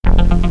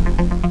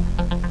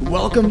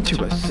Welcome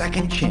to A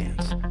Second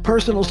Chance.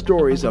 Personal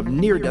stories of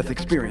near-death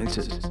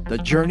experiences, the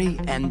journey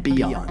and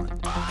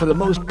beyond. For the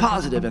most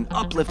positive and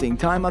uplifting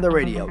time on the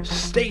radio,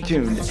 stay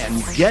tuned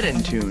and get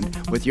in tune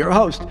with your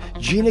host,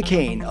 Gina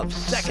Kane of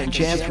Second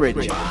Chance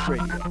Radio.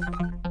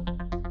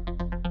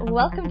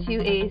 Welcome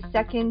to A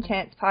Second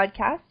Chance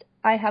podcast.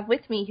 I have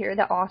with me here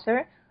the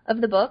author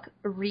of the book,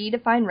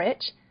 Redefine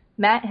Rich,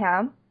 Matt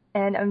Ham,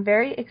 and I'm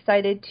very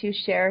excited to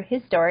share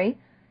his story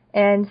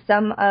and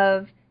some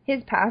of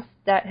his past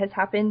that has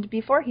happened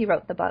before he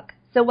wrote the book.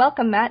 So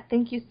welcome, Matt.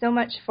 Thank you so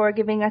much for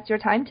giving us your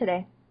time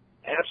today.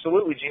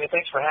 Absolutely, Gina.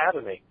 Thanks for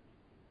having me.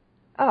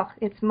 Oh,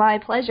 it's my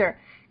pleasure.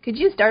 Could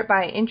you start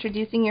by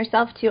introducing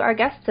yourself to our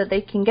guests so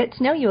they can get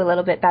to know you a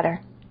little bit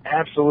better?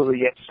 Absolutely,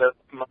 yes. So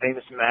my name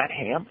is Matt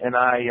Ham, and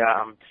I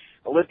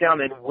live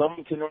down in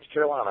Wilmington, North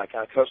Carolina,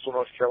 kind of coastal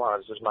North Carolina.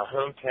 This is my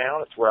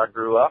hometown. It's where I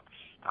grew up.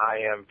 I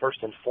am first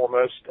and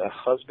foremost a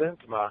husband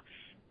to my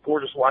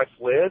gorgeous wife,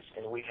 Liz,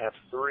 and we have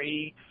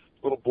three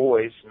little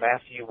boys,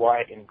 Matthew,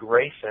 Wyatt, and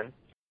Grayson,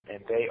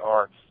 and they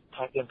are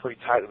tucked in pretty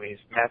tightly.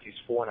 Matthew's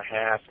 4.5,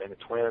 and the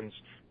twins,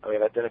 we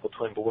have identical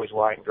twin boys,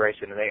 Wyatt and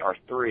Grayson, and they are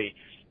 3,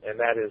 and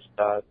that is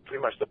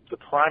pretty much the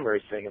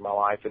primary thing in my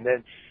life. And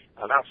then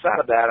outside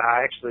of that,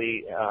 I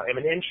actually am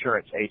an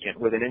insurance agent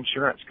with an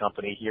insurance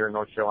company here in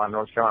North Carolina.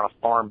 North Carolina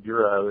Farm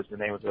Bureau is the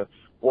name of the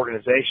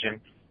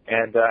organization.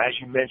 And as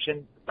you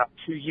mentioned, about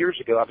 2 years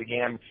ago, I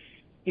began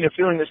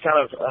feeling this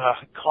kind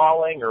of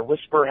calling or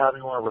whisper, however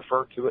you want to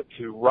refer to it,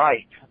 to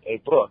write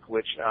a book,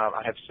 which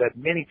I have said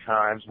many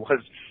times was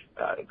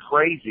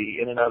crazy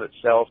in and of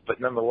itself, but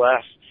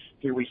nonetheless,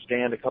 here we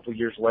stand a couple of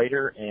years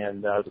later,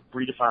 and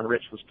Redefine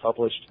Rich was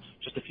published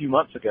just a few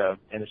months ago,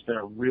 and it's been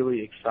a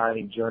really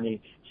exciting journey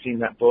seeing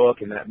that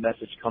book and that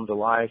message come to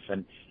life,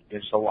 and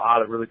there's a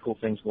lot of really cool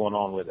things going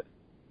on with it.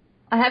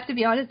 I have to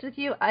be honest with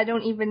you, I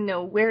don't even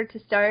know where to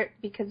start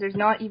because there's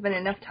not even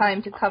enough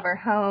time to cover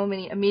how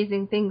many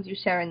amazing things you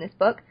share in this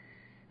book.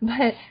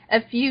 But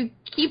a few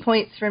key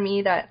points for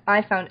me that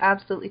I found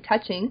absolutely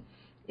touching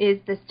is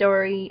the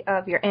story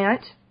of your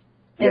aunt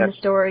and Yes.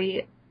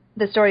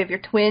 the story of your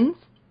twins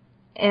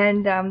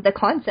and the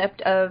concept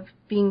of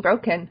being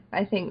broken.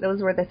 I think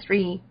those were the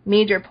 3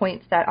 major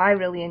points that I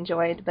really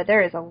enjoyed, but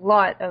there is a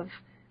lot of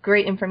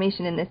great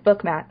information in this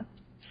book, Matt.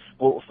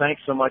 Well,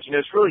 thanks so much.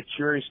 It's really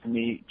curious to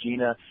me,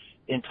 Gina,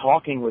 in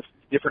talking with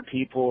different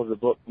people. The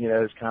book,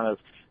 is kind of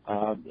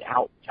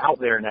out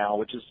there now,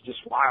 which is just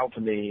wild to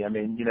me. I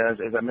mean, as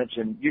I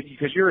mentioned,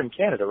 because you're in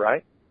Canada,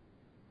 right?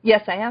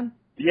 Yes, I am.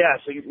 Yeah,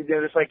 so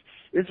it's like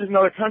this is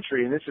another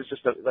country, and this is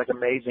just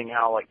amazing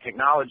how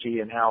technology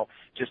and how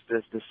just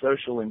the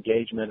social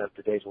engagement of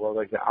today's world,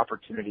 the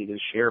opportunity to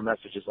share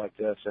messages like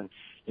this, and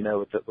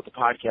with the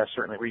podcast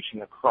certainly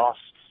reaching across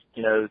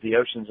the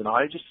oceans and all.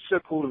 It's just so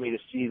cool to me to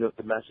see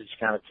the message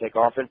kind of take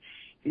off. And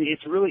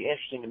it's really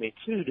interesting to me,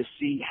 too, to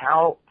see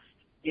how,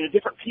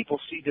 different people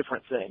see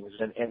different things.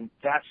 And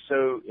that's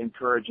so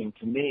encouraging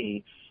to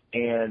me.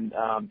 And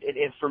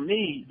for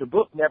me, the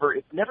book never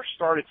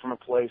started from a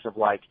place of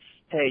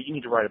hey, you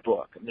need to write a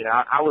book. I mean,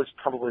 I was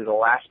probably the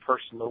last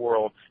person in the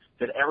world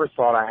that ever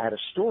thought I had a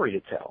story to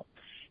tell.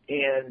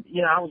 And,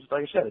 I was,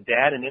 like I said, a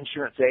dad, an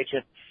insurance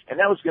agent, and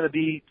that was going to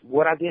be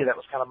what I did. That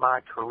was kind of my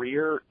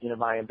career,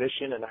 my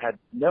ambition, and I had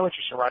no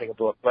interest in writing a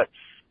book. But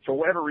for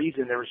whatever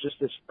reason, there was just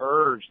this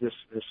urge,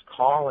 this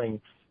calling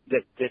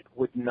that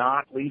would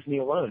not leave me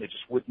alone. It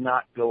just would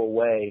not go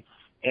away.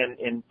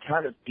 And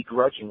kind of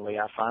begrudgingly,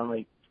 I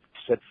finally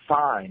said,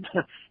 fine,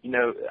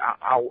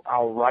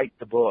 I'll write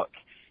the book.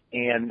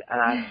 And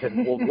I said,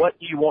 well, what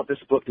do you want this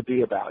book to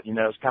be about?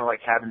 It's kind of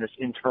like having this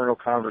internal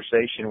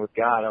conversation with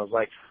God. I was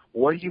like,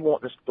 what do you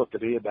want this book to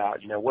be about?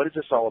 What is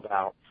this all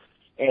about?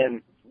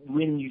 And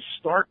when you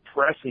start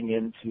pressing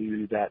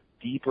into that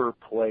deeper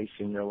place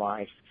in your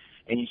life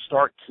and you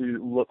start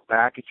to look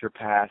back at your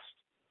past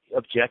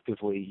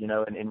objectively,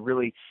 and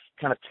really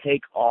kind of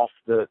take off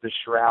the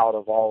shroud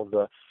of all of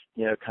the,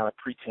 kind of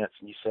pretense,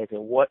 and you say, okay,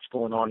 what's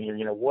going on here?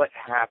 What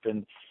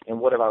happened and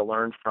what have I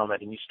learned from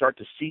it? And you start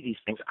to see these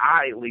things.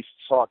 I at least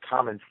saw a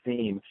common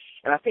theme,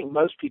 and I think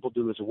most people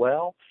do as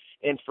well.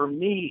 And for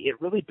me, it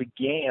really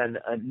began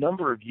a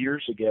number of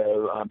years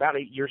ago, about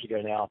 8 years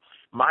ago now.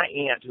 My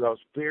aunt, who I was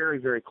very,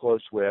 very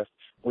close with,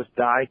 was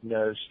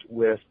diagnosed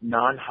with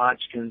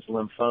non-Hodgkin's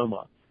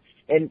lymphoma.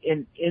 And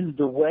in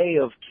the way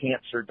of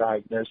cancer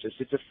diagnosis,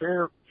 it's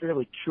a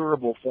fairly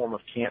curable form of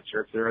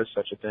cancer, if there is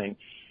such a thing.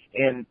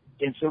 And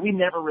so we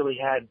never really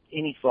had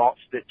any thoughts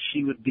that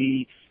she would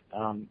be,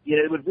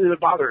 it would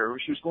bother her.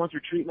 She was going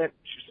through treatment,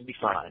 she was going to be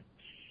fine.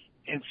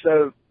 And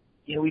so,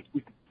 we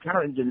kind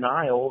of in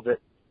denial that,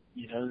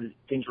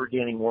 things were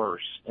getting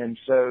worse. And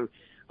so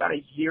about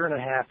 1.5 years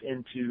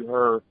into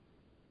her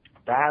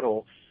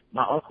battle,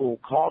 my uncle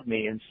called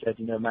me and said,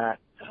 Matt,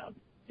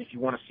 if you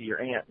want to see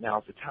your aunt,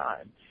 now's the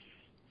time.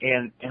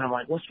 And I'm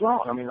like, what's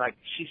wrong? I mean,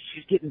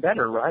 she's getting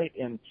better, right?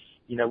 And,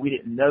 we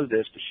didn't know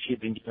this, but she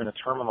had been given a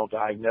terminal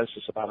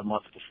diagnosis about a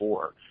month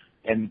before.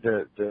 And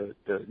the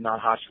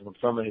non-Hodgkin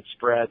lymphoma had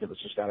spread. It was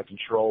just out of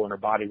control, and her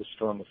body was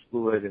filling with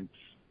fluid. And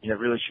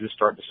really she was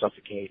starting to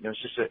suffocate. And it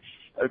was just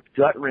a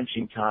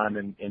gut-wrenching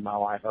time in my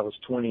life. I was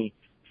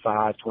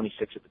 25,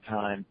 26 at the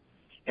time.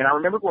 And I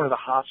remember going to the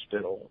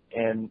hospital,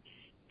 and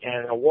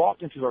I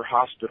walked into her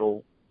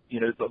hospital,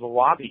 the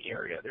lobby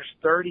area. There's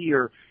 30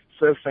 or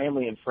so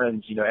family and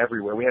friends,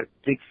 everywhere. We had a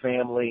big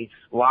family,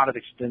 a lot of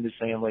extended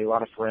family, a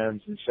lot of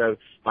friends. And so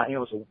my aunt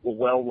was a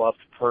well-loved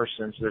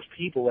person, so there's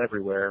people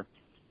everywhere.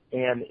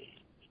 And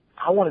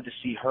I wanted to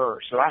see her.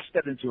 So I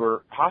stepped into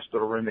her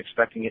hospital room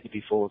expecting it to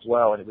be full as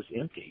well, and it was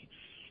empty.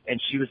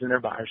 And she was in there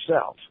by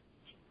herself.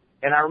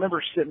 And I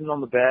remember sitting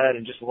on the bed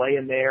and just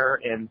laying there,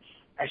 and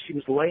as she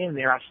was laying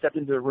there, I stepped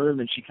into the room,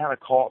 and she kind of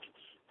caught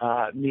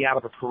me out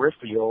of a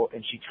peripheral,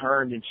 and she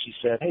turned and she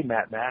said, "Hey,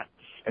 Matt."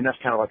 And that's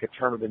kind of like a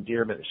term of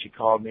endearment that she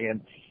called me.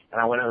 And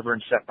I went over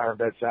and sat by her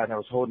bedside, and I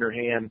was holding her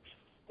hand.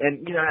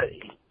 And, you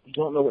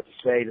don't know what to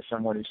say to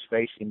someone who's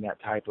facing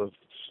that type of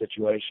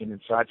situation.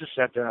 And so I just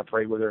sat there and I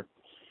prayed with her.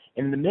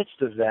 And in the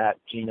midst of that,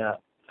 Gina,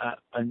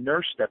 a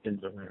nurse stepped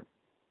into the room.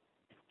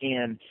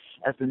 And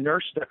as the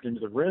nurse stepped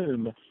into the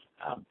room,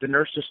 the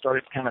nurse just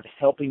started kind of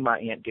helping my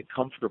aunt get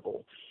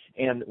comfortable.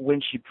 And when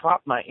she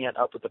propped my aunt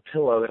up with a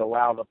pillow, it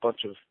allowed a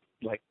bunch of,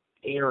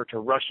 air to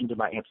rush into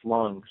my aunt's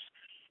lungs.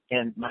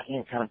 And my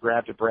aunt kind of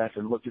grabbed a breath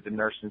and looked at the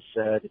nurse and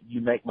said,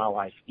 "You make my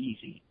life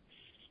easy."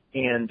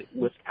 And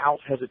without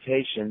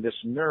hesitation, this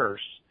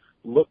nurse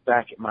looked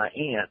back at my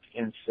aunt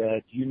and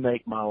said, "You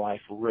make my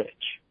life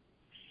rich."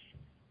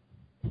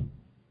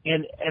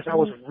 And as I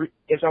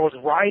was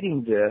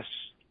writing this,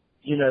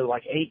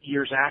 8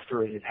 years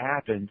after it had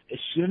happened, as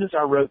soon as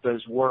I wrote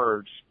those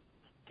words,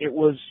 it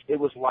was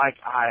like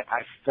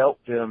I felt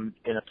them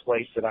in a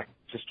place that I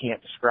just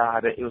can't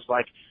describe. It was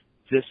like,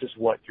 this is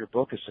what your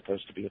book is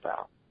supposed to be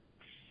about.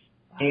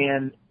 Wow.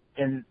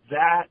 And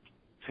that,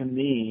 to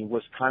me,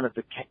 was kind of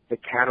the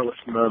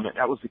catalyst moment.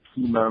 That was the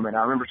key moment.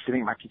 I remember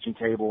sitting at my kitchen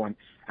table, and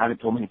I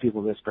haven't told many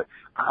people this, but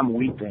I'm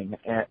weeping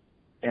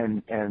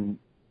and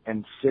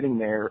sitting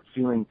there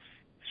feeling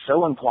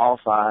so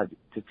unqualified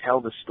to tell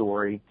the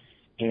story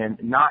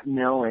and not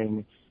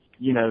knowing,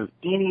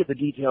 any of the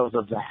details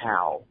of the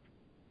how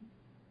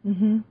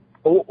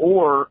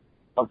or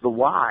of the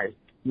why,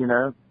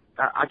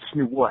 I just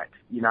knew what,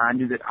 I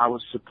knew that I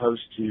was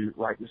supposed to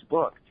write this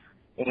book.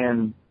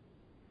 And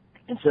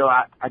so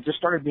I just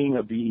started being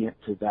obedient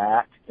to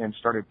that and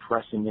started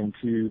pressing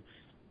into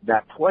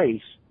that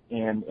place.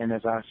 And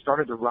as I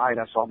started to write,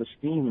 I saw this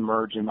theme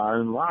emerge in my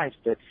own life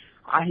that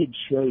I had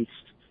chased,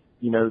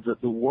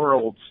 the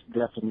world's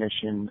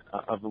definition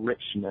of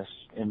richness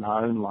in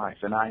my own life.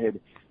 And I had,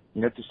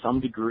 to some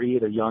degree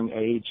at a young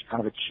age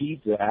kind of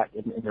achieved that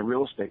in the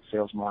real estate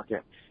sales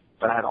market,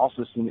 but I had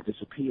also seen it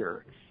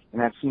disappear.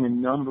 And I've seen a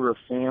number of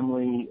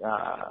family,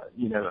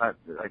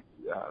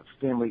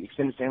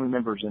 extended family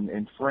members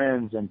and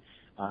friends and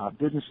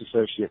business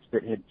associates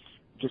that had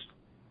just,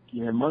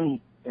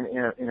 money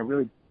in a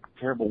really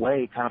terrible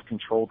way kind of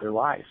controlled their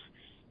life.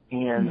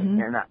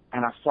 And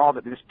I saw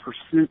that this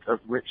pursuit of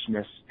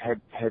richness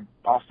had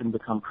often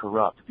become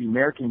corrupt. The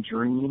American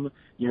dream,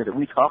 that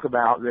we talk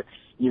about, that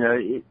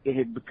it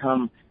had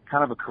become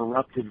kind of a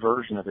corrupted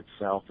version of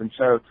itself. And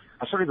so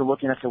I started to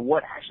look and I said,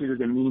 what actually does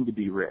it mean to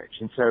be rich?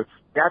 And so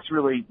that's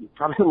really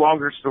probably a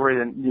longer story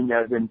than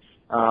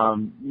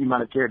you might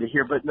have cared to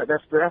hear. But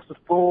that's the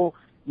full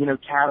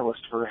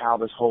catalyst for how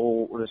this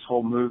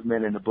whole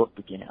movement and the book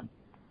began.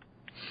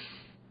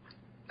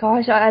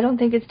 Gosh, I don't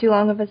think it's too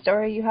long of a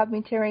story. You have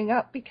me tearing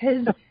up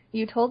because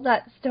you told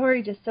that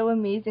story just so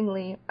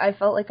amazingly. I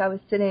felt like I was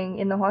sitting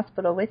in the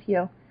hospital with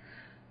you.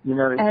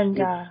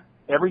 It's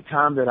every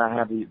time that I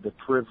have the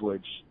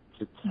privilege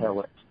to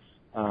tell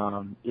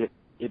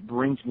it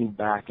brings me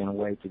back in a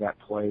way to that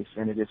place,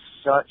 and it is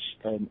such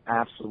an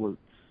absolute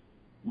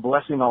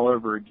blessing all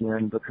over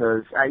again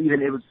because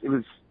it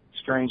was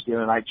strange the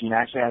other night, Gene.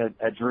 I actually had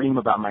a dream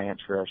about my Aunt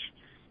Trish,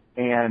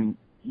 and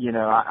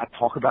I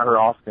talk about her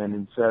often,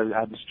 and so I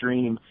had this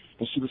dream,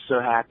 and she was so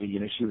happy.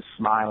 She was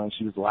smiling,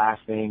 she was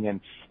laughing,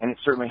 and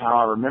it's certainly how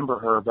I remember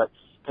her. But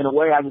in a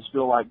way, I just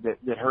feel like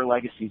that her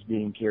legacy is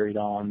being carried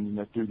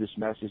on, through this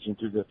message and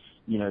through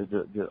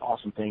the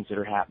awesome things that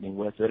are happening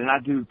with it. And I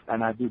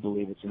do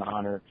believe it's an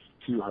honor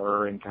to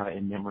her and kind of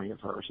in memory of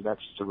her. So that's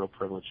just a real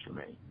privilege for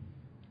me.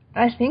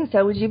 I think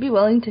so. Would you be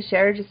willing to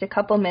share just a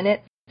couple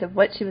minutes of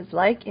what she was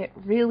like? It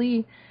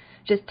really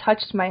just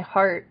touched my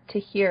heart to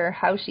hear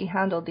how she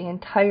handled the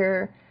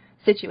entire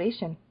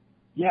situation.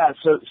 Yeah,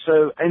 so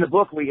in the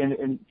book,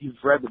 and you've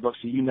read the book,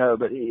 so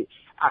but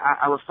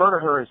I refer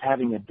to her as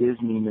having a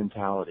Disney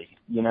mentality,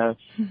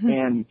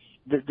 and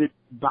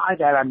by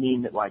that I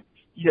mean that,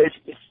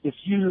 if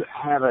you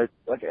have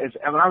when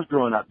I was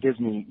growing up,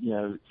 Disney,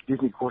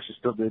 Disney, of course, is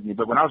still Disney,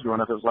 but when I was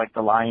growing up, it was like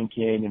The Lion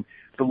King and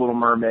The Little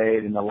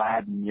Mermaid and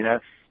Aladdin,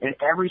 and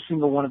every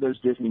single one of those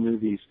Disney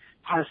movies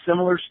had a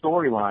similar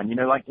storyline,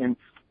 like in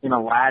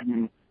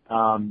Aladdin,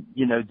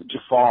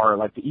 Jafar,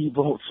 like the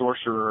evil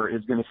sorcerer,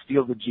 is going to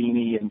steal the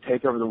genie and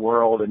take over the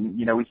world. And,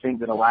 we think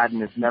that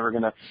Aladdin is never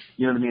going to,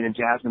 and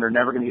Jasmine are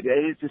never going to get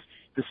it. It's just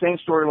the same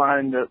storyline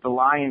in the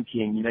Lion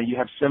King. You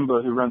have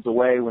Simba who runs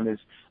away when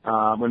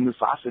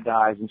Mufasa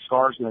dies, and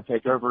Scar's going to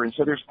take over. And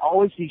so there's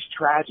always these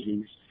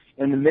tragedies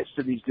in the midst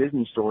of these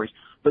Disney stories,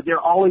 but they're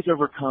always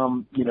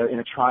overcome, in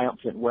a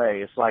triumphant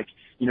way. It's like,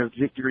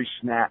 victory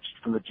snatched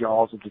from the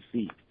jaws of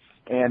defeat.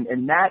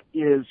 And that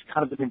is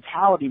kind of the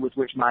mentality with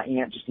which my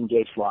aunt just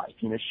engaged life.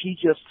 She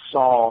just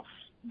saw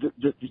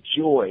the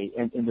joy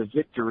and the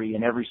victory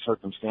in every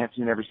circumstance,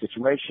 in every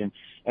situation.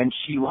 And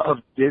she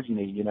loved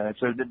Disney, and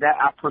so that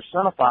I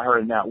personify her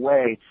in that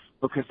way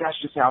because that's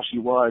just how she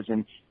was.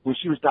 And when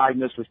she was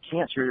diagnosed with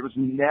cancer, it was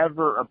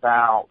never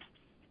about,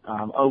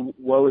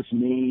 woe is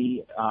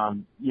me.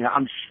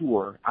 I'm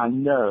sure, I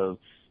know,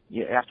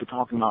 after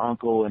talking to my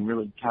uncle and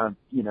really kind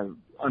of,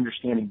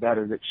 understanding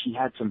better that she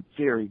had some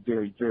very,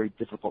 very, very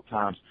difficult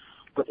times.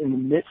 But in the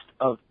midst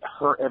of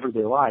her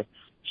everyday life,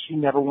 she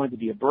never wanted to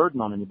be a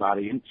burden on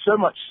anybody. And so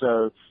much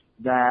so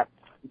that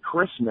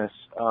Christmas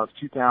of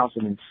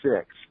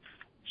 2006,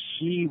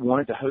 she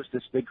wanted to host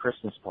this big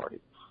Christmas party.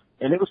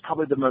 And it was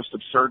probably the most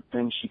absurd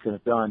thing she could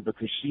have done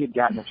because she had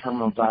gotten a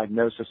terminal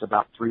diagnosis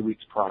about 3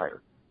 weeks prior.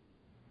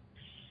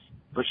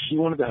 But she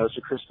wanted to host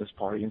a Christmas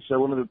party. And so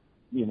one of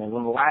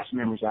the last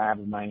memories I have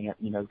of my aunt,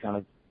 kind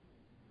of,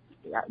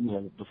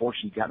 before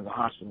she got to the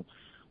hospital,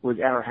 was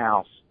at her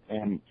house,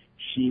 and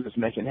she was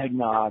making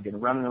eggnog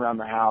and running around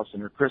the house in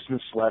her Christmas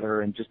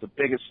sweater and just the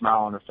biggest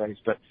smile on her face.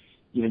 But,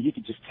 you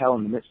could just tell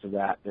in the midst of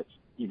that,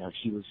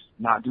 she was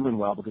not doing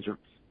well because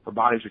her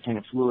body was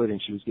retaining fluid and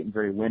she was getting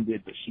very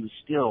winded, but she was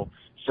still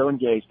so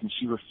engaged, and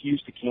she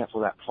refused to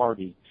cancel that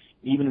party,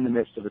 even in the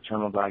midst of a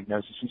terminal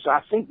diagnosis. And so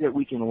I think that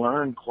we can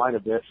learn quite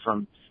a bit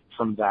from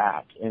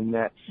that, and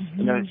that,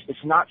 it's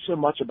not so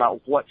much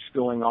about what's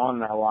going on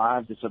in our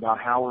lives, it's about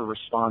how we're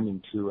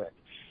responding to it.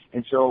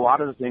 And so a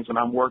lot of the things when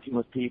I'm working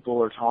with people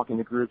or talking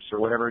to groups or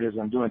whatever it is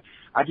I'm doing,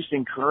 I just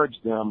encourage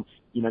them,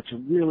 to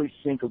really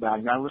think about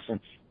it. Now listen,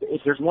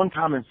 if there's one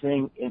common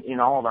thing in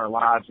all of our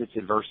lives, it's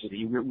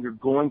adversity. We're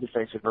going to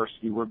face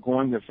adversity. We're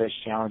going to face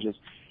challenges,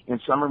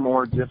 and some are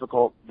more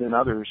difficult than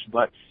others,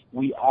 but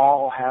we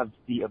all have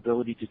the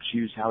ability to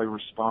choose how we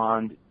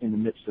respond in the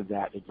midst of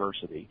that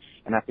adversity.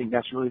 And I think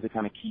that's really the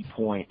kind of key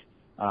point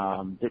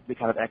that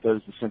kind of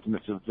echoes the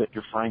sentiments of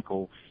Viktor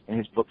Frankl in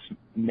his book,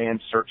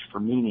 Man's Search for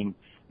Meaning.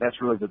 That's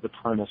really the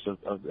premise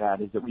of that,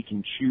 is that we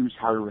can choose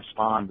how we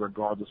respond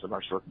regardless of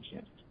our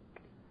circumstances.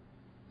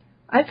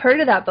 I've heard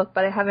of that book,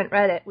 but I haven't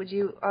read it.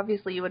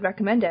 Obviously you would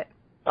recommend it?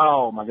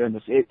 Oh, my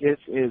goodness. It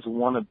is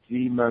one of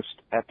the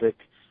most epic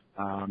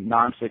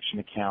nonfiction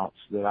accounts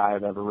that I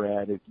have ever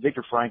read.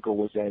 Viktor Frankl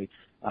was a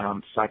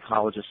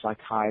psychologist,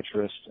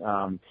 psychiatrist,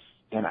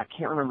 and I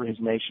can't remember his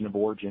nation of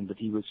origin, but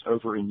he was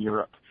over in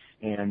Europe.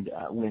 And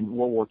when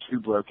World War II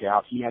broke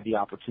out, he had the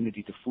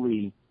opportunity to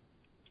flee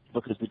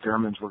because the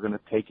Germans were going to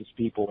take his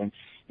people, and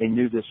they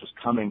knew this was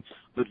coming.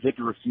 But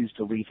Viktor refused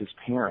to leave his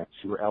parents,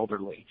 who were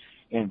elderly.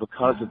 And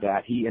because of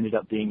that, he ended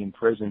up being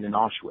imprisoned in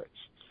Auschwitz.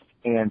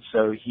 And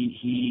so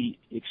he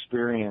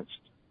experienced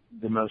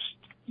the most,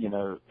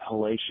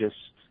 hellacious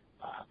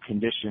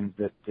conditions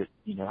that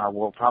our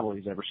world probably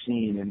has ever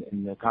seen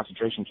in the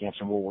concentration camps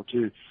in World War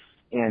II.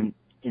 And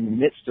in the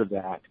midst of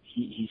that,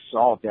 he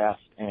saw death,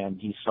 and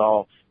he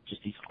saw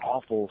just these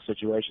awful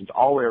situations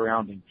all the way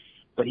around him.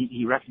 But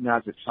he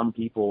recognized that some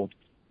people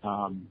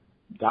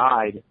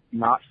died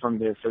not from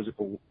their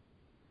physical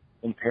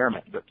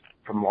impairment, but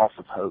from loss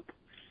of hope.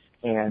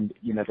 And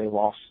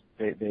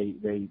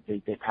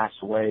they passed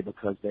away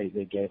because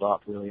they gave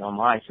up really on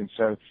life. And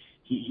so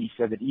he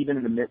said that even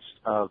in the midst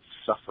of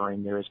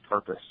suffering, there is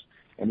purpose.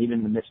 And even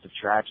in the midst of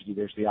tragedy,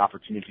 there's the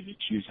opportunity to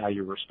choose how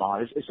you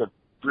respond. It's a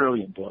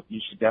brilliant book. You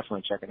should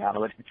definitely check it out. I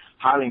would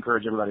highly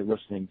encourage everybody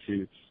listening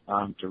to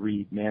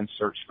read Man's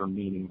Search for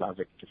Meaning by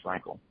Viktor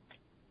Frankl.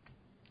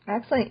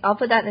 Excellent. I'll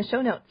put that in the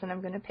show notes, and I'm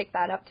going to pick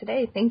that up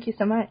today. Thank you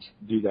so much.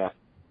 Do that.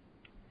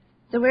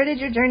 So where did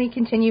your journey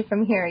continue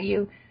from here?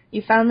 You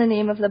found the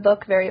name of the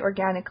book very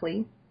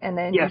organically, and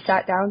then Yes. You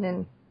sat down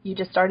and you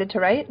just started to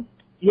write?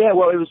 Yeah,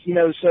 well, it was,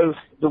 so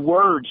the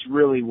words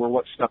really were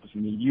what stuck with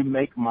me. You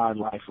Make My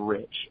Life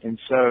Rich. And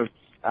so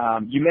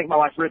You Make My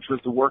Life Rich was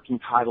the working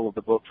title of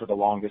the book for the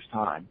longest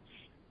time.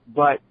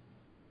 But,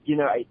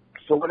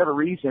 for whatever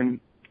reason,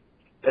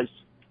 as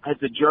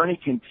the journey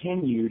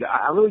continued,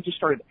 I really just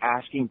started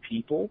asking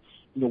people,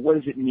 what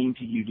does it mean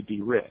to you to be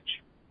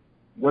rich?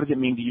 What does it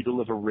mean to you to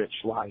live a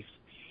rich life?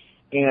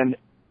 And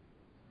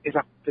as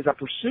I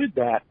pursued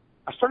that,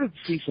 I started to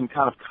see some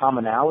kind of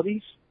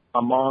commonalities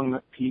among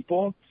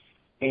people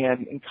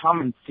and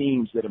common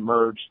themes that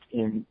emerged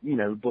in,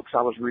 books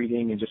I was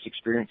reading and just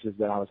experiences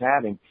that I was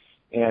having.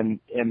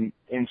 And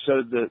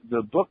so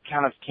the book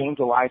kind of came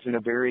to life in a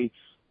very,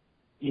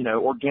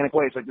 organic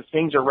way. It's like the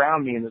things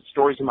around me and the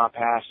stories of my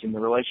past and the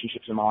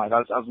relationships in my life.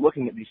 I was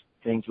looking at these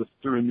things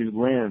through a new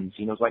lens.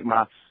 It's like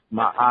my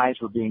eyes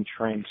were being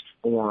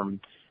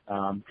transformed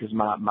because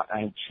I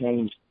had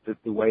changed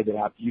the way that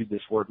I viewed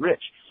this word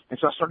rich. And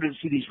so I started to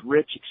see these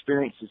rich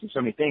experiences in so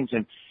many things.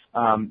 And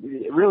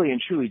really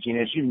and truly,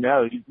 Gina, as you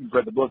know, you've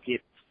read the book,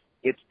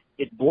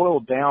 it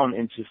boiled down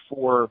into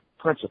 4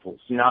 principles.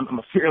 You know, I'm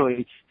a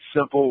fairly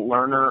simple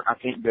learner. I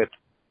think that,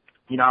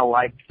 you know, I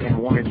like and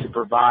wanted to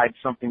provide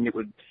something that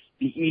would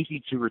be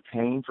easy to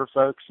retain for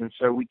folks. And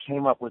so we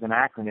came up with an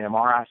acronym,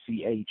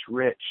 RICH,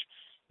 RICH,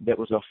 that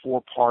was a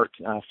 4-part,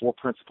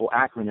 4-principle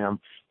acronym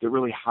that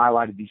really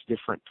highlighted these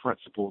different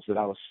principles that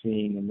I was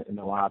seeing in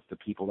the lives of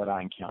the people that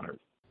I encountered.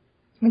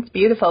 It's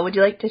beautiful. Would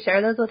you like to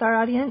share those with our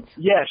audience?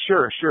 Yeah,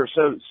 sure.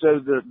 So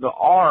the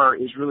R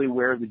is really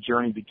where the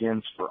journey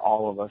begins for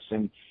all of us,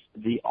 and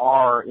the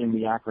R in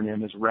the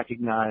acronym is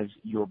recognize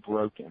you're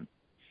broken.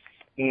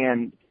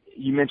 And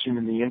you mentioned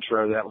in the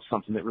intro that was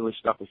something that really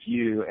stuck with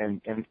you, and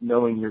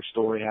knowing your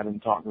story, having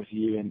talked with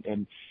you,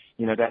 and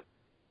you know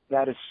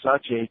that is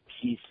such a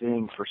key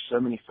thing for so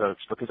many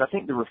folks, because I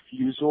think the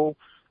refusal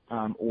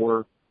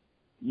or,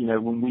 you know,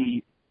 when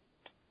we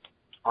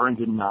are in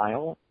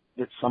denial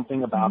that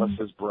something about us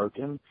is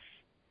broken,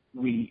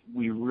 we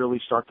really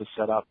start to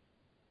set up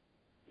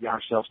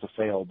ourselves to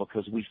fail,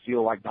 because we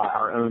feel like by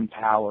our own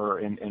power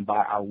and by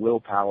our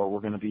willpower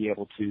we're going to be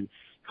able to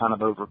kind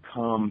of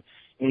overcome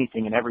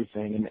anything and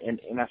everything.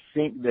 And I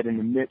think that in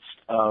the midst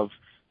of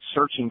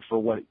searching for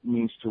what it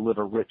means to live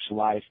a rich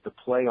life, the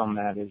play on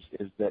that is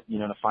that, you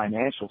know, in a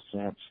financial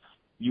sense,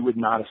 you would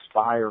not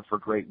aspire for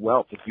great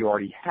wealth if you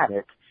already had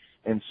it.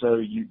 And so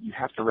you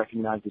have to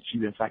recognize that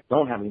you, in fact,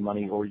 don't have any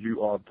money, or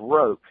you are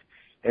broke.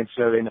 And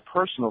so in a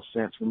personal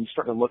sense, when you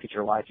start to look at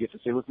your life, you have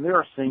to say, look, there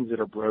are things that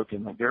are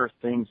broken. Like, there are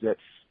things that,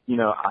 you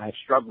know, I have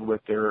struggled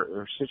with. There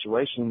are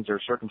situations or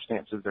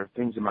circumstances, there are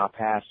things in my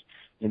past,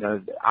 you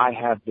know, I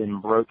have been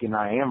broken,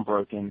 I am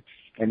broken,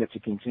 and it's a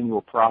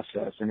continual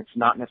process. And it's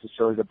not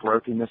necessarily the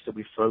brokenness that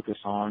we focus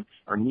on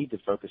or need to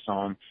focus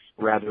on,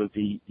 rather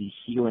the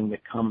healing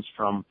that comes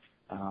from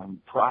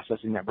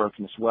processing that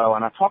brokenness well.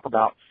 And I talk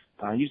about,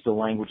 I use the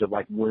language of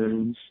like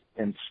wounds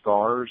and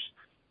scars,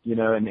 you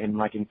know, and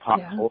like in pop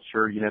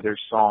culture, you know,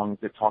 there's songs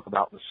that talk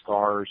about the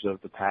scars of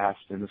the past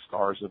and the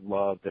scars of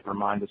love that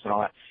remind us and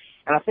all that.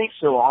 And I think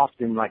so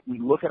often, like, we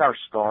look at our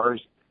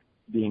scars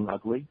being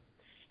ugly,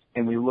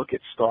 and we look at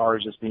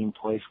scars as being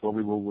a place where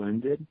we were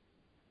wounded.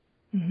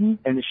 Mm-hmm.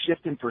 And the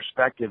shift in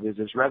perspective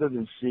is rather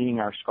than seeing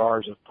our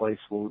scars as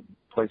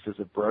places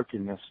of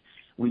brokenness,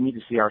 we need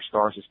to see our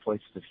scars as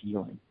places of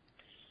healing.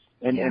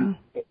 And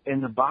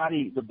the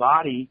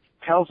body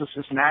tells us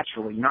this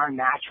naturally. In our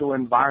natural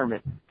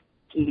environment,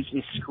 is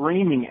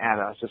screaming at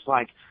us. It's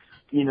like,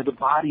 you know, the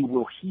body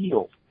will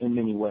heal in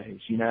many ways,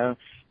 you know,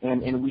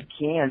 and we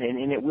can,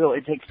 and it will.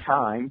 It takes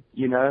time,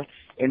 you know,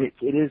 and it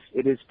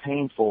is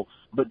painful,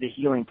 but the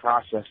healing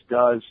process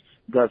does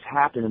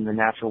happen in the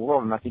natural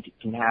world, and I think it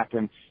can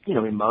happen, you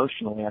know,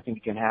 emotionally. I think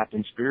it can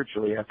happen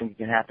spiritually. I think it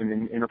can happen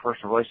in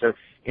interpersonal ways. So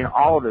in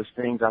all of those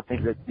things, I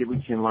think that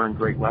we can learn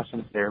great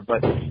lessons there.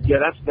 But yeah,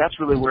 that's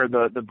really where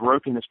the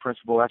brokenness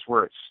principle, that's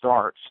where it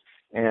starts.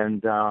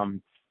 And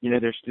you know,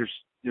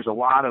 there's a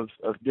lot of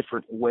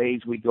different ways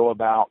we go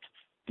about,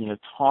 you know,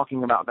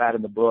 talking about that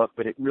in the book,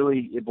 but it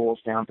boils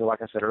down to,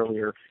 like I said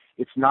earlier,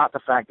 it's not the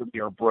fact that we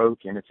are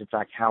broken, it's in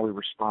fact how we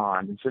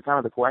respond. And so kind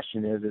of the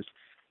question is,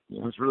 you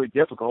know, it's really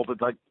difficult,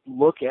 but like,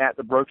 look at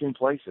the broken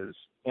places.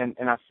 And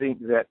I think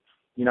that,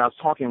 you know, I was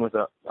talking with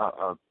a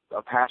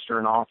pastor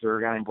and author,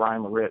 a guy named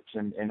Brian Laritz,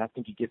 and I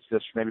think he gets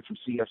this maybe from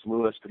C.S.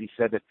 Lewis, but he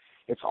said that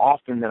it's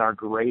often that our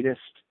greatest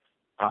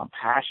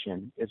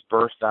passion is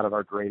birthed out of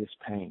our greatest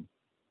pain.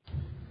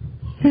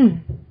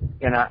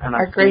 And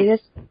our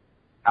greatest.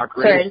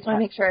 Sorry, I just want to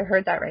make sure I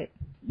heard that right.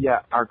 Yeah,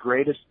 our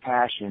greatest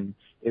passion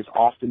is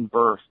often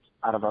birthed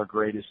out of our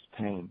greatest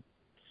pain.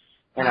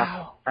 And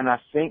wow. I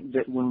think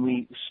that when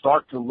we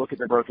start to look at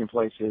the broken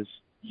places,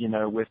 you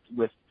know, with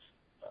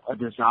a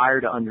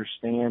desire to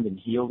understand and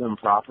heal them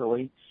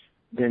properly,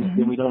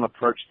 then we don't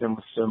approach them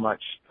with so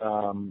much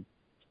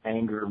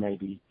anger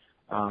maybe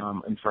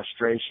and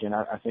frustration.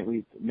 I think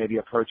we maybe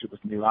approach it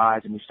with new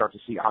eyes, and we start to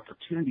see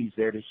opportunities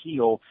there to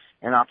heal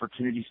and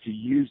opportunities to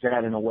use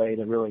that in a way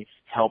to really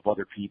help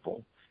other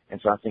people. And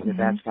so I think that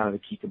that's kind of the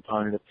key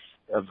component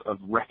of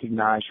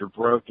recognize you're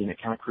broken. It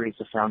kind of creates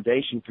a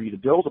foundation for you to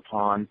build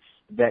upon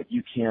that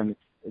you can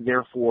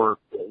therefore,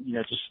 you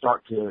know, just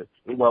start to,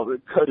 well,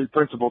 go to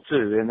principle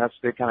 2, and that's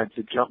the kind of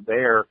to jump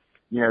there.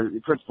 You know,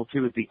 principle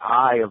 2 is the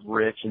I of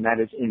rich, and that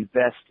is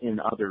invest in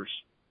others.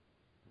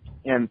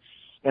 And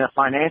in a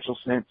financial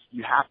sense,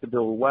 you have to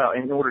build wealth.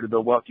 In order to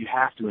build wealth, you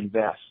have to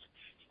invest.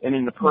 And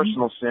in the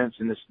personal sense,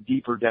 in this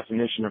deeper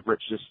definition of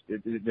riches,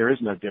 there is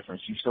no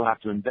difference. You still have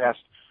to invest,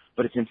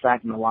 but it's in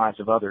fact in the lives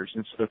of others.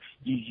 And so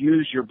you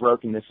use your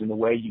brokenness in the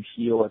way you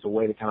heal as a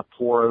way to kind of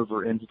pour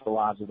over into the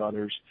lives of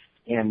others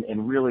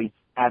and really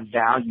add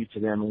value to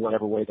them in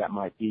whatever way that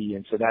might be.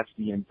 And so that's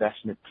the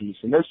investment piece.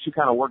 And those two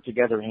kind of work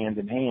together hand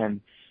in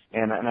hand,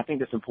 and I think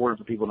that's important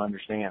for people to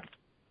understand.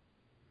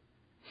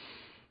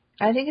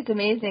 I think it's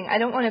amazing. I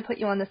don't want to put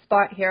you on the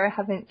spot here. I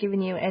haven't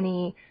given you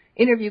any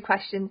interview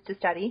questions to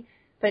study,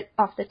 but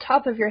off the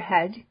top of your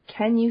head,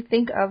 can you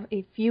think of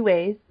a few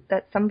ways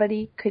that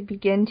somebody could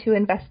begin to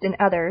invest in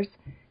others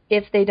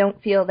if they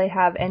don't feel they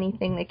have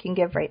anything they can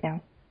give right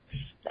now?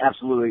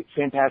 Absolutely.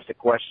 Fantastic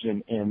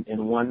question,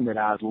 and one that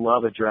I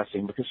love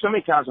addressing, because so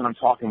many times when I'm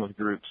talking with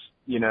groups,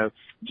 Gene,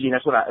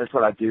 that's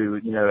what I do.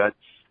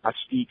 I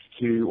speak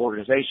to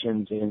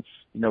organizations, and,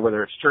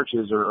 whether it's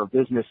churches or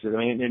businesses, I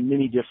mean, in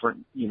many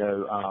different,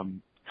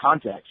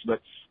 contexts,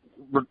 but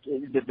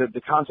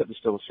the concept is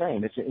still the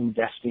same. It's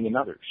investing in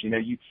others.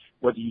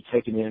 Whether you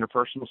take it in an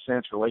interpersonal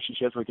sense,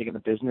 relationships, or you take it in the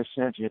business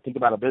sense, think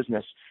about a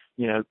business,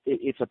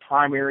 it's a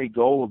primary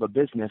goal of a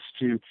business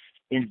to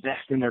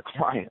invest in their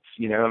clients.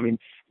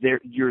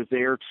 You're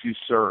there to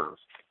serve.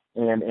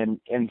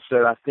 And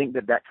so I think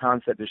that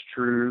concept is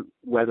true,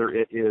 whether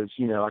it is,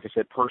 like I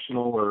said,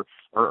 personal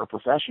or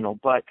professional.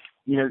 But,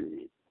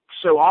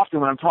 so often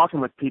when I'm talking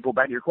with people,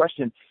 back to your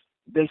question,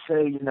 they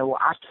say,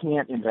 I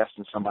can't invest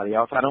in somebody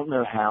else. I don't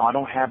know how. I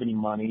don't have any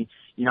money.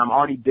 I'm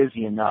already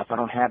busy enough. I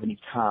don't have any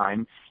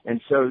time.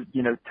 And so,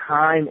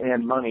 time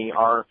and money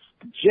are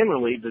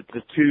generally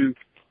the two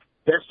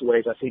best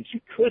ways I think you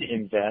could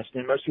invest.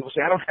 And most people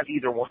say, I don't have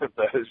either one of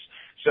those,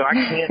 so I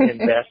can't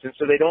invest. And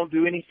so they don't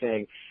do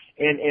anything.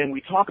 And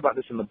we talk about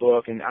this in the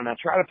book, and I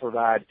try to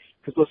provide,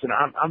 because listen,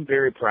 I'm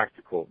very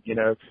practical.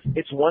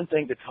 It's one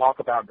thing to talk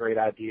about great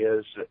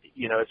ideas.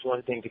 It's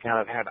one thing to kind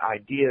of have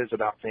ideas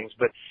about things,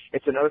 but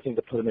it's another thing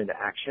to put them into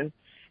action.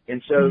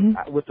 And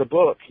so with the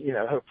book,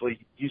 hopefully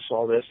you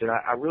saw this, and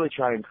I really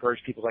try to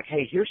encourage people like,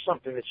 hey, here's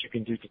something that you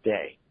can do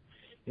today.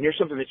 And here's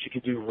something that you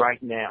can do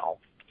right now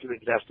to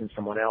invest in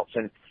someone else.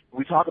 And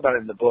we talk about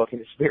it in the book, and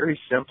it's very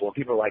simple.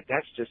 People are like,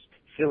 that's just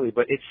silly,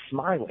 but it's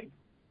smiling.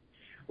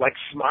 Like,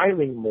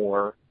 smiling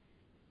more,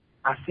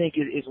 I think,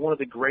 is one of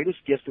the greatest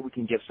gifts that we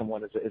can give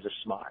someone is a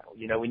smile.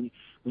 When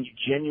you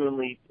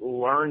genuinely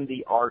learn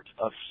the art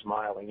of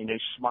smiling,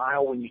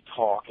 smile when you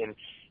talk, and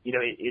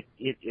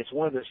it's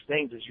one of those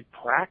things, as you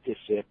practice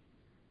it,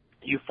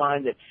 you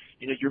find that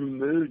your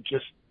mood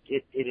just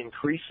it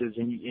increases,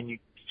 and you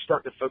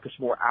start to focus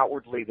more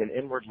outwardly than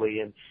inwardly.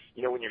 And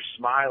when you're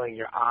smiling,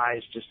 your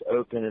eyes just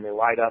open and they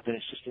light up, and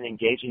it's just an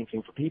engaging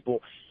thing for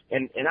people.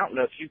 And I don't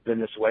know if you've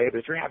been this way, but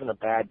if you're having a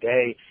bad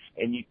day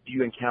and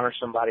you encounter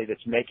somebody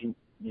that's making,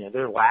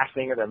 they're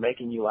laughing or they're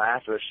making you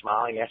laugh or they're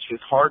smiling at you,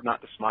 it's hard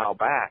not to smile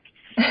back.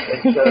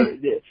 And so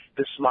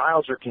the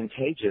smiles are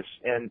contagious.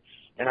 And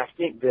I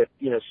think that,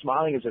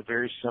 smiling is a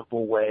very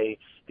simple way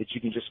that you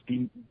can just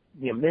be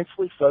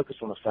mentally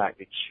focused on the fact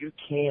that you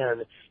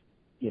can,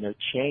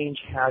 change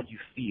how you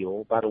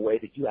feel by the way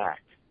that you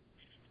act.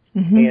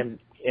 And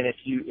if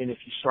you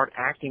start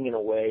acting in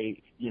a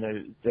way,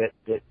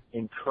 that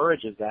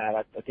encourages that,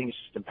 I think it's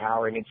just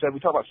empowering. And so we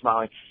talk about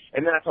smiling,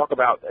 and then I talk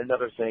about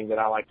another thing that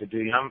I like to do.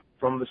 I'm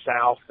from the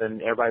South,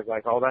 and everybody's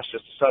like, oh, that's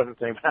just a Southern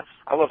thing. But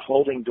I love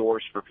holding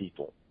doors for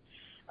people.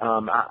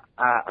 I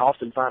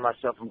often find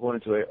myself, I'm going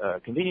into a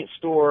convenience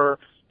store,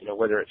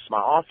 whether it's my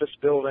office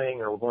building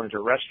or we're going into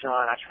a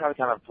restaurant, I try to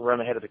kind of run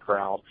ahead of the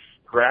crowd,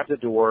 grab the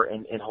door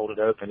and hold it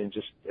open, and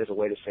just as a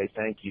way to say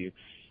thank you,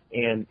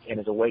 and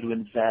as a way to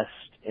invest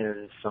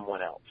in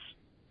someone else.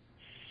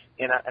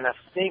 And I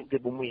think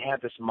that when we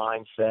have this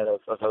mindset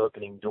of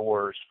opening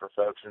doors for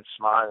folks and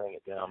smiling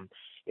at them,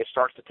 it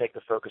starts to take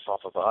the focus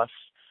off of us,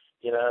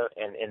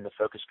 and the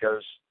focus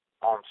goes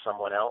on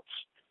someone else.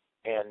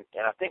 And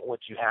I think what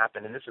you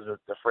happen, and this is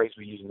the phrase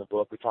we use in the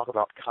book, we talk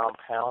about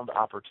compound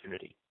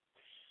opportunity.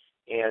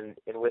 And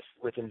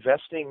with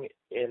investing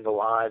in the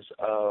lives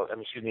of,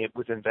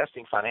 with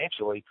investing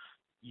financially,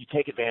 you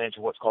take advantage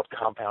of what's called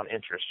compound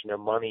interest,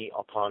 money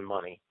upon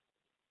money.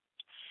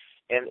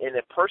 And in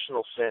a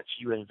personal sense,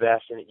 you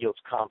invest and it yields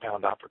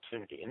compound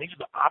opportunity. And these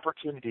are the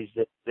opportunities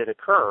that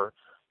occur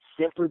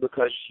simply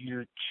because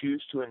you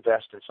choose to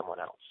invest in someone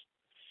else.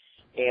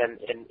 And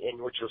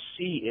what you'll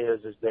see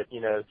is that,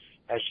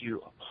 as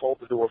you hold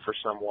the door for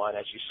someone,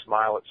 as you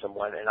smile at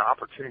someone, an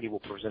opportunity will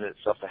present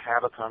itself to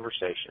have a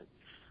conversation.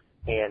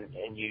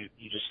 And you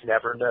just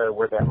never know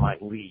where that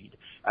might lead.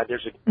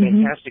 There's a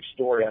fantastic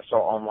story I saw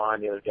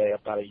online the other day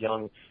about a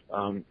young,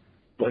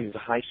 he was a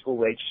high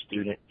school age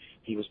student.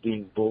 He was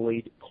being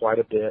bullied quite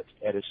a bit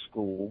at his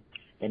school,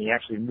 and he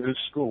actually moved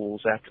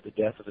schools after the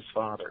death of his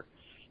father.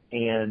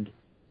 And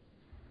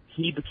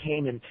he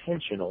became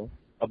intentional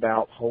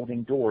about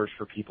holding doors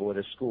for people at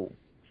his school,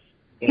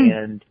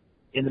 and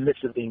in the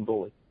midst of being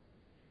bullied.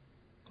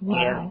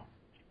 Wow.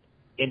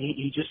 And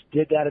he just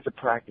did that as a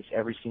practice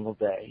every single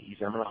day. He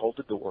said, I'm going to hold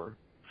the door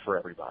for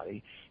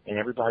everybody. And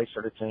everybody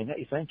started saying,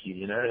 hey, thank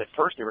you. And at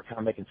first they were kind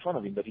of making fun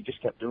of him, but he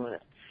just kept doing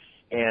it.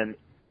 And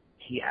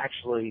he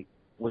actually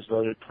was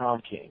voted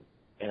prom king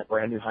in a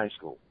brand new high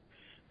school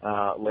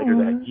later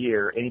that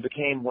year. And he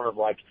became one of,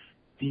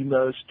 the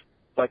most,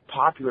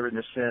 popular in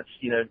the sense,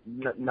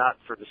 not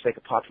for the sake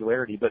of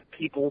popularity, but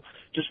people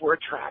just were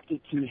attracted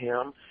to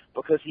him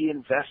because he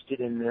invested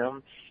in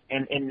them.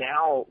 And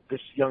now this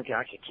young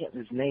guy,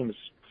 his name has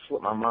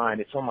slipped my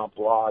mind. It's on my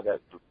blog. That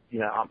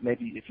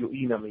maybe if you'll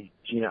email me,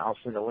 Gina, I'll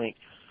send a link.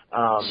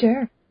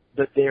 Sure.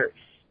 But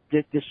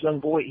this young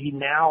boy, he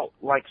now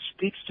like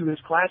speaks to his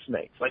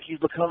classmates, like he's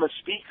become a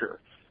speaker,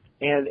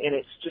 and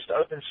it's just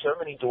opened so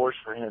many doors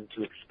for him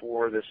to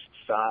explore this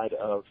side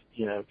of,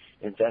 you know,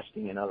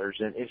 investing in others,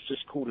 and it's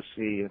just cool to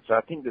see. And so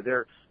I think that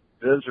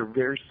those are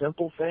very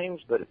simple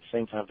things, but at the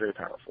same time very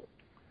powerful.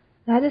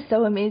 That is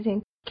so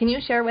amazing. Can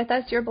you share with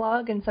us your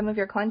blog and some of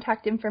your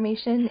contact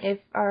information if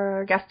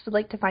our guests would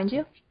like to find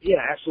you? Yeah,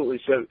 absolutely.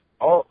 So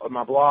all of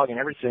my blog and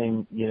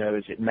everything, you know,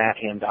 is at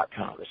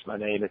mattham.com. It's my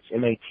name. It's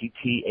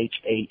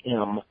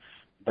MATTHAM.com.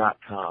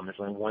 There's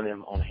only one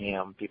M on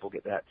Ham. People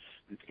get that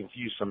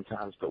confused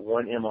sometimes, but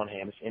one M on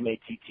Ham. It's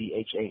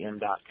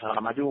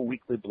MATTHAM.com. I do a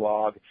weekly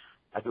blog.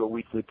 I do a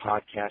weekly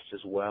podcast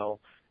as well.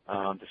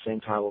 The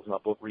same title as my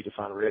book,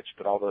 Redefine Rich,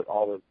 but all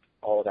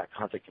of that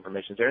contact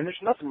information is there. And there's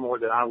nothing more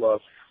that I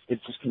love.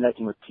 It's just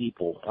connecting with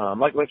people,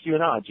 like you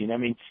and I, Gina. I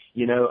mean,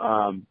 you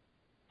know,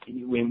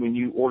 when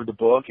you ordered the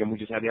book and we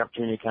just had the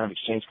opportunity to kind of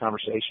exchange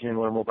conversation and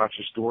learn more about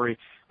your story,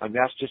 like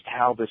that's just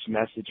how this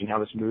message and how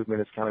this movement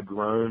has kind of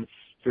grown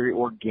very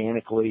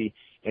organically,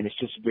 and it's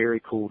just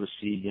very cool to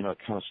see, you know, it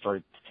kind of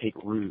started to take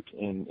root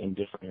in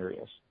different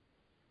areas.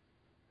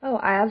 Oh,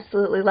 I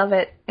absolutely love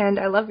it, and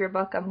I love your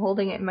book. I'm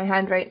holding it in my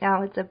hand right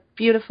now. It's a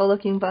beautiful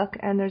looking book,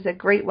 and there's a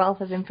great wealth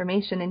of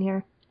information in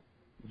here.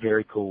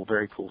 Very cool,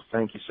 very cool.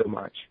 Thank you so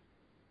much.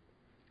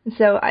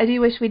 So I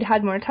do wish we'd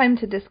had more time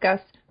to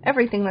discuss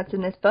everything that's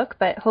in this book,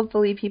 but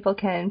hopefully people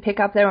can pick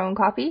up their own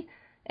copy,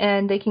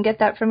 and they can get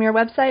that from your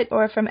website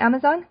or from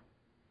Amazon?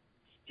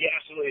 Yeah,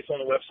 absolutely. It's on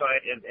the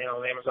website and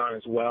on Amazon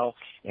as well.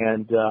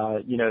 And,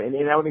 you know,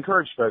 and I would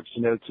encourage folks,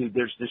 you know,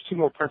 there's two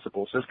more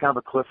principles. So it's kind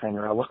of a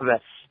cliffhanger. I love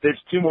that. There's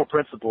two more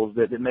principles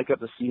that make up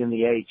the C and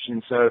the H.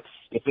 And so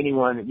if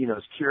anyone, you know,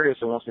 is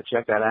curious and wants to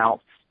check that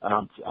out,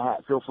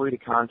 feel free to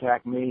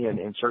contact me,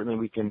 and certainly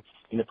we can,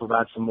 you know,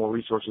 provide some more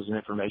resources and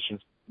information,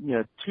 you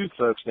know, to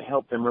folks to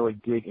help them really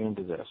dig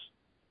into this.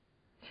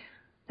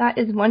 That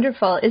is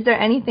wonderful. Is there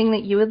anything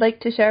that you would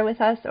like to share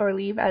with us or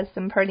leave as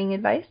some parting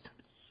advice?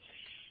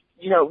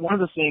 You know, one of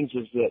the things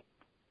is that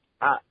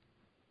I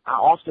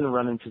often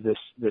run into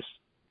this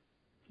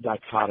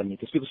dichotomy,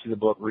 because people see the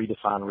book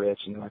Redefine Rich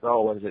and they're like,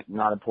 oh, what is it,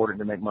 not important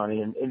to make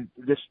money? And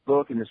this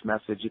book and this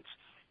message,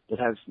 it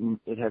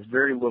has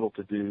very little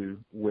to do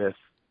with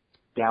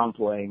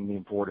downplaying the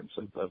importance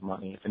of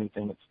money. If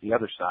anything, it's the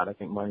other side. I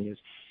think money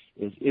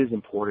is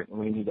important, and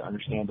we need to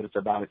understand that it's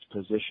about its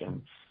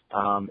position.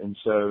 And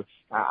so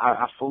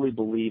I fully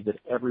believe that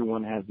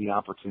everyone has the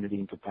opportunity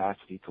and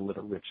capacity to live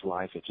a rich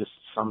life. It just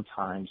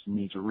sometimes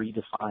needs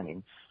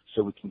redefining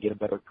so we can get a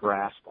better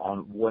grasp on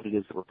what it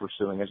is that we're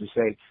pursuing. As we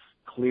say,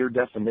 clear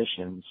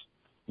definitions,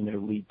 you know,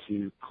 lead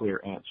to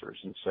clear answers.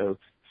 And so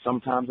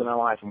sometimes in our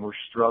life when we're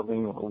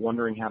struggling or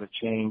wondering how to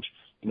change,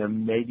 you know,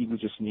 maybe we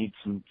just need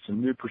some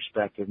new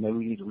perspective. Maybe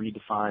we need to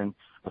redefine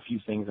a few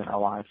things in our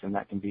life, and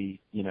that can be,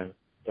 you know,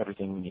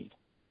 everything we need.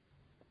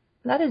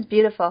 That is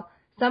beautiful.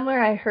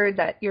 Somewhere I heard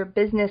that your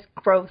business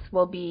growth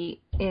will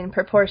be in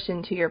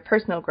proportion to your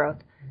personal growth.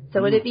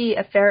 So would it be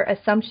a fair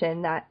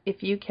assumption that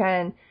if you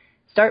can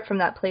start from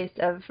that place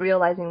of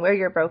realizing where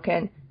you're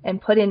broken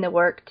and put in the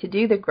work to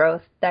do the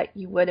growth, that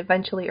you would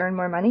eventually earn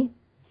more money?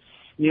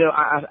 You know,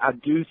 I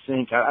do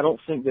think, I don't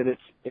think that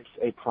it's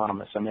a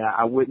promise. I mean,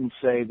 I wouldn't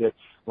say that,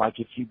 like,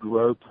 if you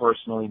grow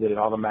personally that it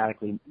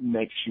automatically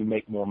makes you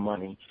make more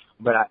money.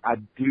 But I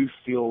do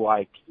feel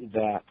like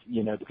that,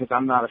 you know, because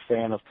I'm not a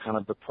fan of kind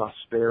of the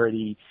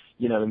prosperity,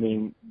 you know what I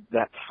mean,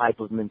 that type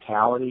of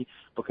mentality,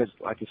 because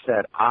like I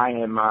said, I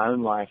in my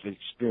own life have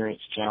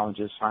experienced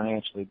challenges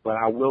financially. But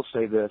I will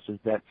say this, is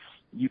that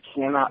you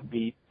cannot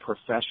be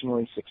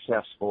professionally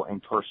successful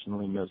and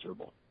personally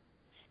miserable.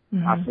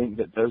 Mm-hmm. I think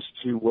that those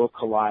two will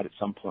collide at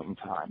some point in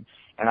time.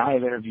 And I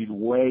have interviewed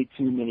way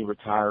too many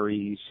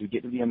retirees who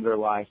get to the end of their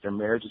life, their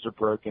marriages are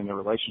broken, their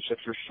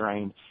relationships are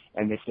strained,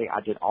 and they say, I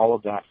did all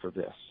of that for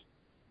this.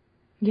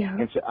 Yeah.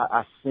 And so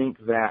I think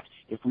that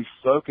if we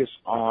focus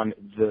on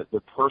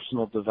the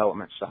personal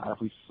development side,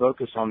 if we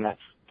focus on that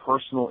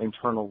personal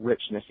internal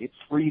richness, it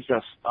frees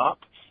us up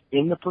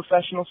in the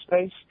professional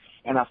space.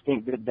 And I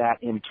think that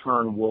in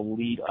turn will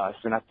lead us,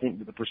 and I think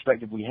that the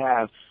perspective we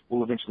have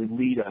will eventually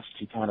lead us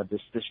to kind of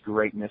this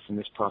greatness and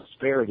this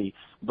prosperity.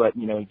 But,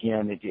 you know,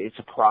 again, it's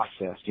a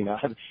process, you know.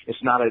 It's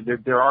not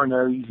there are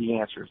no easy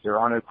answers. There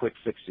are no quick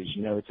fixes.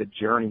 You know, it's a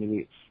journey that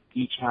we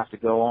each have to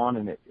go on,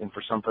 and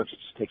for some folks it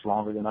just takes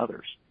longer than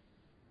others.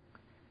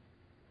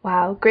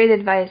 Wow, great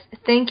advice.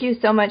 Thank you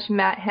so much,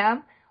 Matt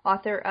Ham,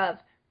 author of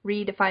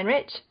Redefine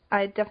Rich.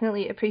 I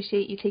definitely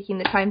appreciate you taking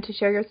the time to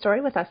share your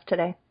story with us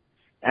today.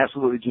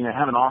 Absolutely, Gina.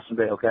 Have an awesome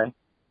day, okay?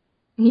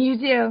 You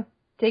too.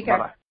 Take care.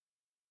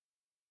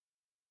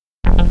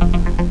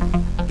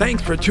 Bye-bye.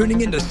 Thanks for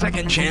tuning in to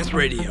Second Chance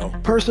Radio.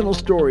 Personal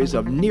stories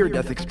of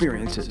near-death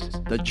experiences,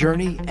 the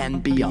journey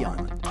and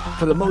beyond.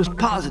 For the most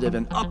positive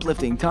and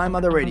uplifting time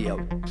on the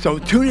radio. So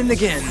tune in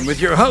again with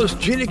your host,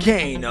 Gina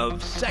Kane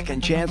of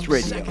Second Chance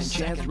Radio. Second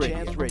Chance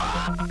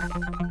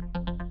Radio.